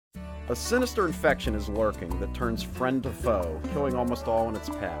A sinister infection is lurking that turns friend to foe, killing almost all in its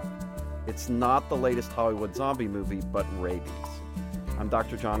path. It's not the latest Hollywood zombie movie, but rabies. I'm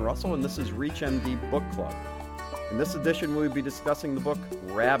Dr. John Russell, and this is ReachMD Book Club. In this edition, we'll be discussing the book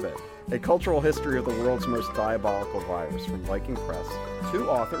Rabid, a cultural history of the world's most diabolical virus from Viking Press. Two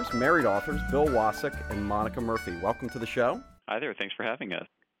authors, married authors, Bill Wasik and Monica Murphy. Welcome to the show. Hi there. Thanks for having us.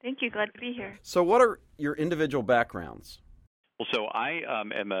 Thank you. Glad to be here. So what are your individual backgrounds? Well, so I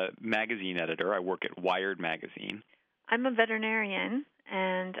am a magazine editor. I work at Wired Magazine. I'm a veterinarian,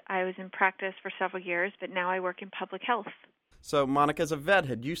 and I was in practice for several years, but now I work in public health. So, Monica, as a vet,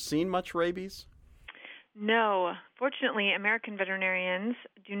 had you seen much rabies? No. Fortunately, American veterinarians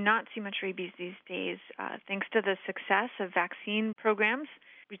do not see much rabies these days, thanks to the success of vaccine programs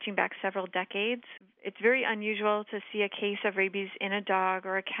reaching back several decades. It's very unusual to see a case of rabies in a dog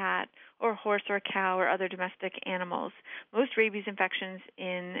or a cat or a horse or a cow or other domestic animals. Most rabies infections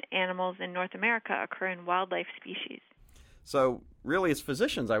in animals in North America occur in wildlife species. So, really, as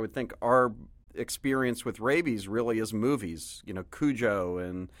physicians, I would think our experience with rabies really is movies, Cujo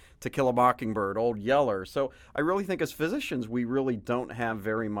and To Kill a Mockingbird, Old Yeller. So I really think as physicians, we really don't have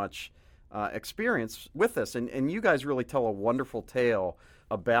very much experience with this. And you guys really tell a wonderful tale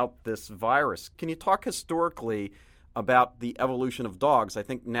about this virus. Can you talk historically about the evolution of dogs? I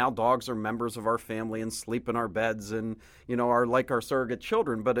think now dogs are members of our family and sleep in our beds and, are like our surrogate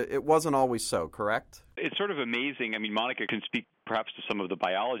children, but it wasn't always so, correct? It's sort of amazing. I mean, Monica can speak perhaps to some of the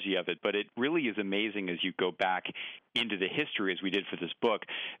biology of it, but it really is amazing as you go back into the history, as we did for this book,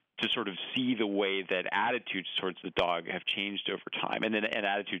 to sort of see the way that attitudes towards the dog have changed over time. And then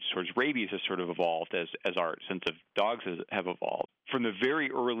attitudes towards rabies has sort of evolved as our sense of dogs have evolved. From the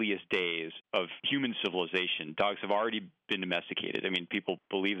very earliest days of human civilization, dogs have already been domesticated. I mean, people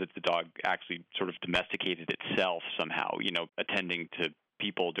believe that the dog actually sort of domesticated itself somehow, attending to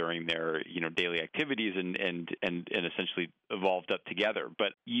people during their daily activities and essentially evolved up together.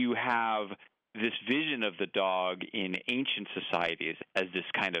 But you have this vision of the dog in ancient societies as this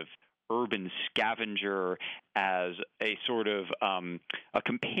kind of urban scavenger, as a sort of a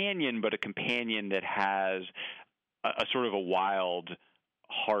companion, but a companion that has a sort of a wild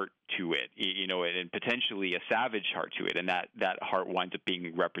heart to it, and potentially a savage heart to it, and that heart winds up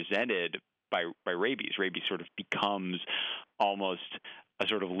being represented by rabies. Rabies sort of becomes almost a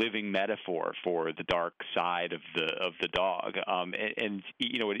sort of living metaphor for the dark side of the dog, and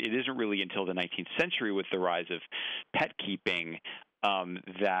it isn't really until the 19th century, with the rise of pet keeping,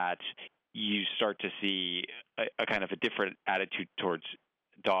 that you start to see a kind of a different attitude towards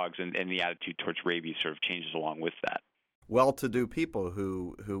dogs, and the attitude towards rabies sort of changes along with that. Well-to-do people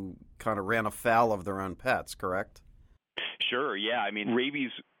who kind of ran afoul of their own pets, correct? Sure, yeah. I mean,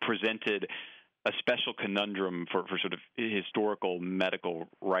 rabies presented a special conundrum for sort of historical medical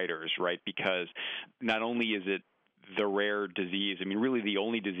writers, right? Because not only is it the rare disease, I mean, really the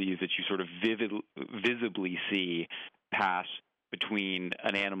only disease that you sort of visibly see pass between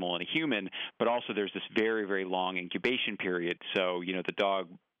an animal and a human, but also there's this very, very long incubation period. So, the dog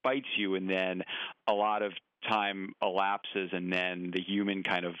bites you, and then a lot of time elapses, and then the human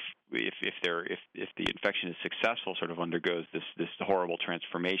kind of, if the infection is successful, sort of undergoes this horrible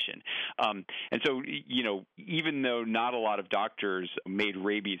transformation. And so, even though not a lot of doctors made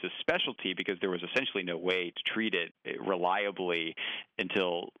rabies a specialty because there was essentially no way to treat it reliably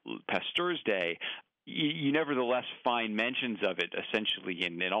until Pasteur's day, you nevertheless find mentions of it essentially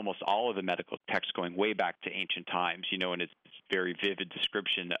in almost all of the medical texts going way back to ancient times, and it's very vivid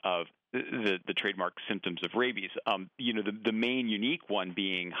description of the trademark symptoms of rabies. The main unique one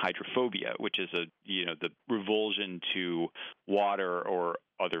being hydrophobia, which is the revulsion to water or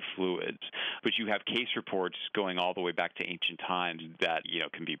other fluids. But you have case reports going all the way back to ancient times that,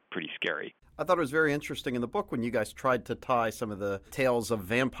 can be pretty scary. I thought it was very interesting in the book when you guys tried to tie some of the tales of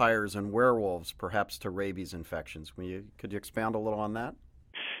vampires and werewolves perhaps to rabies infections. Could you expound a little on that?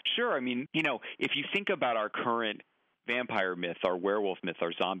 Sure. I mean, if you think about our current vampire myth, our werewolf myth,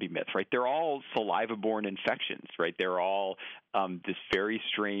 our zombie myth, right? They're all saliva-borne infections, right? They're all this very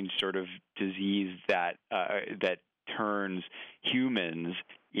strange sort of disease that turns humans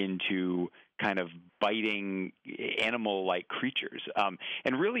into kind of biting animal-like creatures.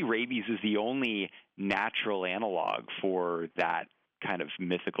 And really, rabies is the only natural analog for that kind of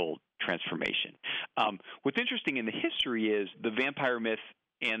mythical transformation. What's interesting in the history is the vampire myth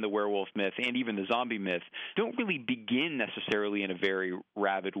and the werewolf myth and even the zombie myth don't really begin necessarily in a very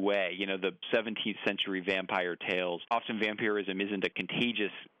rabid way. The 17th century vampire tales, often vampirism isn't a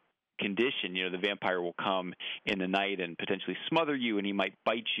contagious condition. The vampire will come in the night and potentially smother you, and he might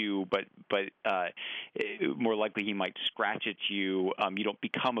bite you, but more likely he might scratch at you. You don't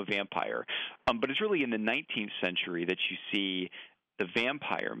become a vampire. But it's really in the 19th century that you see the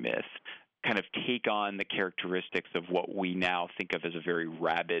vampire myth kind of take on the characteristics of what we now think of as a very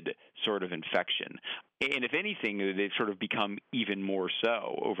rabid sort of infection. And if anything, they've sort of become even more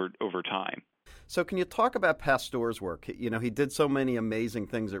so over time. So can you talk about Pasteur's work? He did so many amazing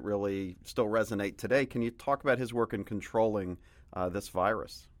things that really still resonate today. Can you talk about his work in controlling this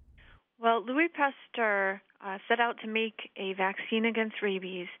virus? Well, Louis Pasteur set out to make a vaccine against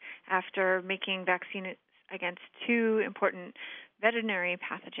rabies after making vaccines against two important veterinary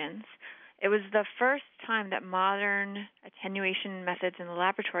pathogens. It was the first time that modern attenuation methods in the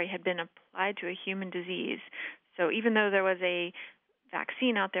laboratory had been applied to a human disease. So even though there was a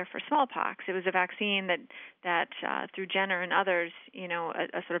vaccine out there for smallpox, it was a vaccine that through Jenner and others,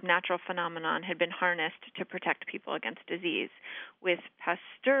 a sort of natural phenomenon had been harnessed to protect people against disease. With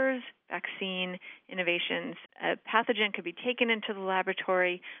Pasteur's vaccine innovations, a pathogen could be taken into the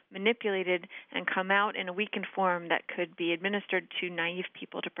laboratory, manipulated, and come out in a weakened form that could be administered to naive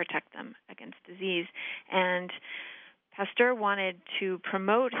people to protect them against disease. And Pasteur wanted to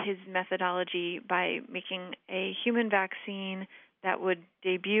promote his methodology by making a human vaccine that would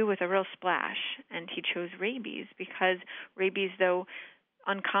debut with a real splash, and he chose rabies because rabies, though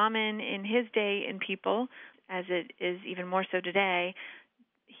uncommon in his day in people, as it is even more so today,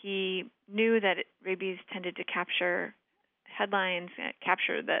 he knew that rabies tended to capture headlines,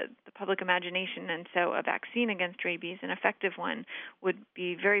 capture the public imagination, and so a vaccine against rabies, an effective one, would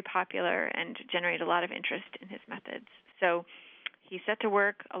be very popular and generate a lot of interest in his methods. So he set to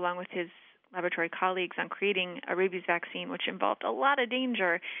work along with his laboratory colleagues on creating a rabies vaccine, which involved a lot of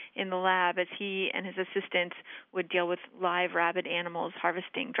danger in the lab as he and his assistants would deal with live rabid animals,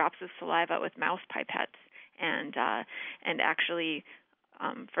 harvesting drops of saliva with mouse pipettes, and actually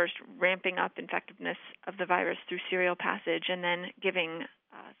first ramping up effectiveness of the virus through serial passage, and then giving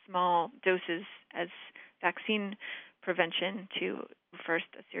small doses as vaccine prevention to first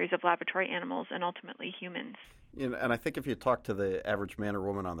a series of laboratory animals and ultimately humans. And I think if you talk to the average man or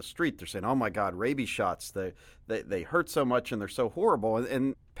woman on the street, they're saying, "Oh my God, rabies shots! They hurt so much and they're so horrible."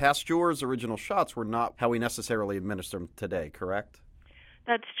 And Pasteur's original shots were not how we necessarily administer them today, correct?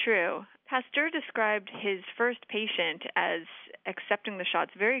 That's true. Pasteur described his first patient as accepting the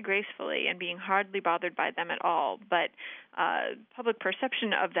shots very gracefully and being hardly bothered by them at all. But public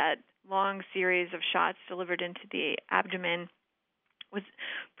perception of that long series of shots delivered into the abdomen was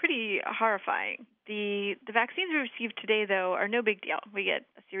pretty horrifying. The vaccines we receive today, though, are no big deal. We get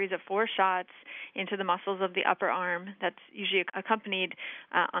a series of 4 shots into the muscles of the upper arm that's usually accompanied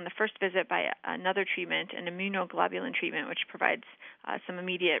on the first visit by another treatment, an immunoglobulin treatment, which provides some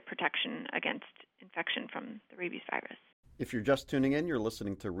immediate protection against infection from the rabies virus. If you're just tuning in, you're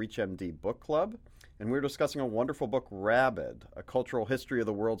listening to ReachMD Book Club, and we're discussing a wonderful book, Rabid, A Cultural History of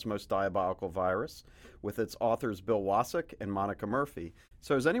the World's Most Diabolical Virus, with its authors Bill Wasik and Monica Murphy.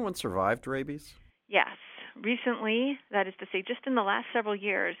 So has anyone survived rabies? Yes. Recently, that is to say, just in the last several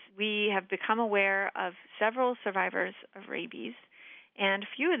years, we have become aware of several survivors of rabies, and a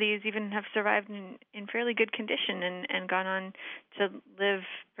few of these even have survived in fairly good condition and gone on to live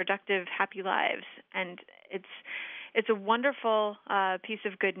productive, happy lives. And it's a wonderful piece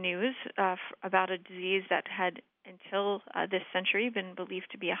of good news about a disease that had, until this century, been believed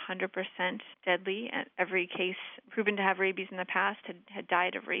to be 100% deadly. And every case proven to have rabies in the past had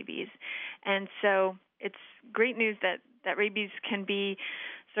died of rabies. And so it's great news that rabies can be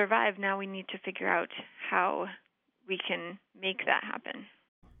survived. Now we need to figure out how we can make that happen.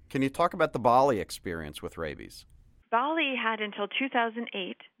 Can you talk about the Bali experience with rabies? Bali had until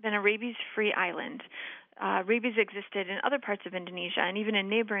 2008 been a rabies-free island. Rabies existed in other parts of Indonesia and even in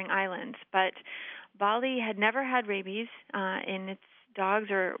neighboring islands, but Bali had never had rabies in its dogs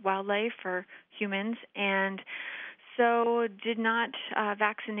or wildlife or humans, and so did not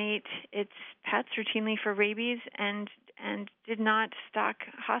vaccinate its pets routinely for rabies and did not stock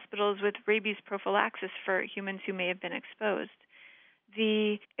hospitals with rabies prophylaxis for humans who may have been exposed.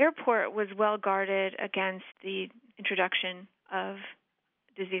 The airport was well guarded against the introduction of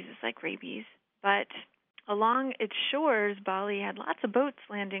diseases like rabies, but along its shores, Bali had lots of boats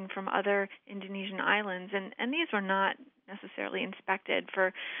landing from other Indonesian islands, and these were not necessarily inspected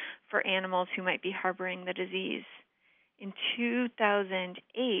for animals who might be harboring the disease. In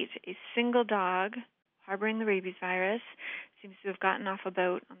 2008, a single dog harboring the rabies virus seems to have gotten off a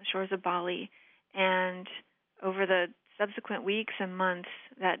boat on the shores of Bali, and over the subsequent weeks and months,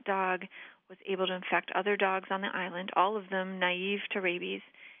 that dog was able to infect other dogs on the island, all of them naive to rabies,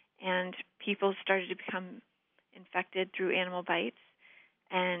 and people started to become infected through animal bites.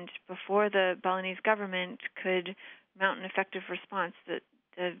 And before the Balinese government could mount an effective response, the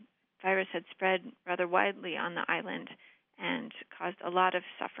virus had spread rather widely on the island and caused a lot of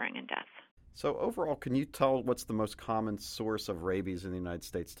suffering and death. So overall, can you tell what's the most common source of rabies in the United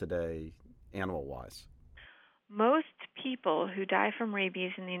States today, animal-wise? Most people who die from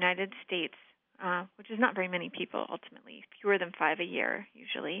rabies in the United States, which is not very many people ultimately, fewer than 5 a year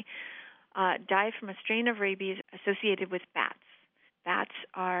usually, die from a strain of rabies associated with bats. Bats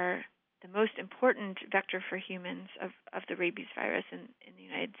are the most important vector for humans of the rabies virus in the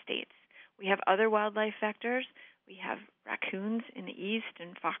United States. We have other wildlife vectors. We have raccoons in the east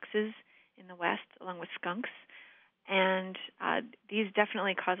and foxes in the west, along with skunks. And these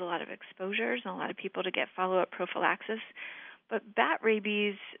definitely cause a lot of exposures and a lot of people to get follow-up prophylaxis. But bat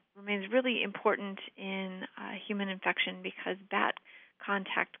rabies remains really important in human infection because bat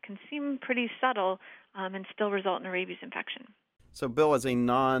contact can seem pretty subtle and still result in a rabies infection. So, Bill, as a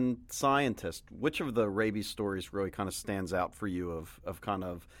non-scientist, which of the rabies stories really kind of stands out for you of kind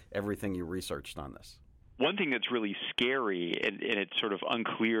of everything you researched on this? One thing that's really scary, and it's sort of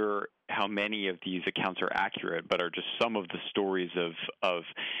unclear how many of these accounts are accurate, but are just some of the stories of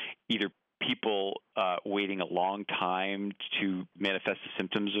either people waiting a long time to manifest the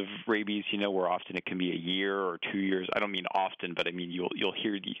symptoms of rabies, where often it can be a year or 2 years. I don't mean often, but I mean you'll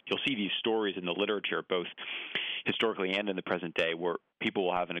see these stories in the literature, both historically and in the present day, where people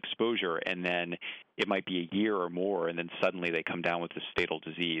will have an exposure and then it might be a year or more, and then suddenly they come down with this fatal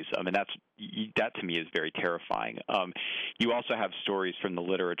disease. I mean, that to me is very terrifying. You also have stories from the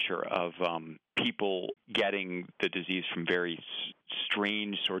literature of people getting the disease from very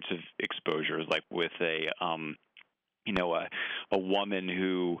strange sorts of exposures, like with a woman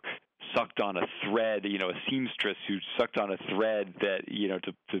who sucked on a thread, a seamstress who sucked on a thread that,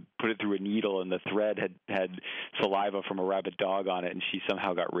 to put it through a needle, and the thread had saliva from a rabid dog on it, and she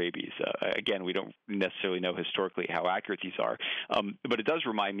somehow got rabies. Again, we don't necessarily know historically how accurate these are, but it does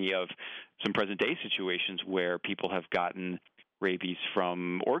remind me of some present-day situations where people have gotten rabies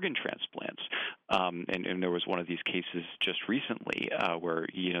from organ transplants. And there was one of these cases just recently where,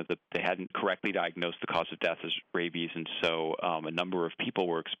 they hadn't correctly diagnosed the cause of death as rabies, and so a number of people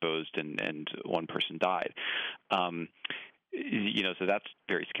were exposed and one person died. So that's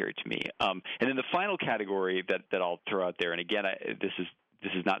very scary to me. And then the final category that I'll throw out there, and again, this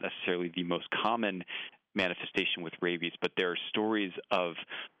is not necessarily the most common manifestation with rabies, but there are stories of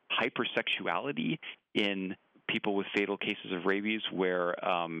hypersexuality in people with fatal cases of rabies where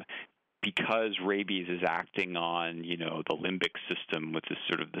because rabies is acting on, the limbic system, with this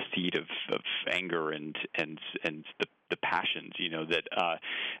sort of the seed of anger and the passions, that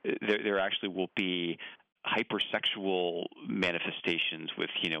there actually will be hypersexual manifestations with,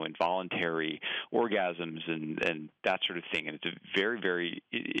 involuntary orgasms and that sort of thing. And it's a very, very,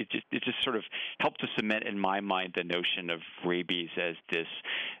 it just sort of helped to cement in my mind the notion of rabies as this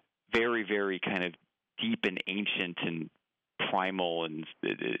very, very kind of deep and ancient and primal and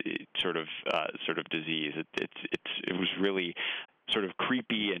sort of disease. It was really sort of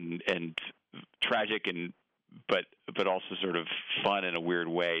creepy and tragic but also sort of fun in a weird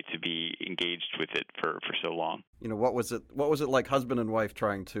way to be engaged with it for so long. What was it like, husband and wife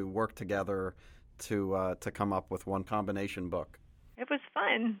trying to work together to come up with one combination book? It was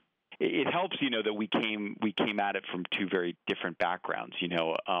fun. It helps, that we came at it from two very different backgrounds.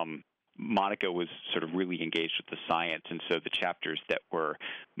 Monica was sort of really engaged with the science, and so the chapters that were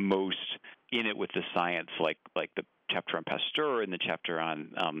most in it with the science, like the chapter on Pasteur and the chapter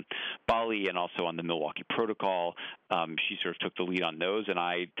on Bali and also on the Milwaukee Protocol, she sort of took the lead on those, and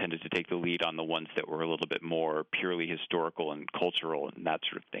I tended to take the lead on the ones that were a little bit more purely historical and cultural and that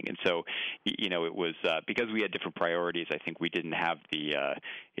sort of thing. And so, it was because we had different priorities. I think we didn't have the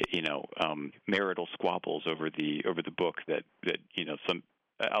marital squabbles over the book that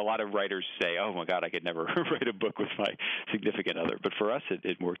a lot of writers say, oh, my God, I could never write a book with my significant other. But for us,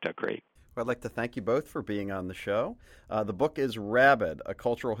 it worked out great. Well, I'd like to thank you both for being on the show. The book is Rabid, A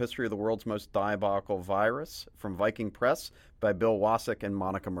Cultural History of the World's Most Diabolical Virus, from Viking Press by Bill Wasik and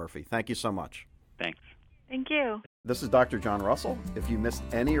Monica Murphy. Thank you so much. Thanks. Thank you. This is Dr. John Russell. If you missed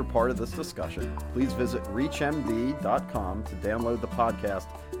any or part of this discussion, please visit reachmd.com to download the podcast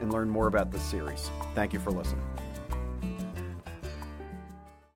and learn more about this series. Thank you for listening.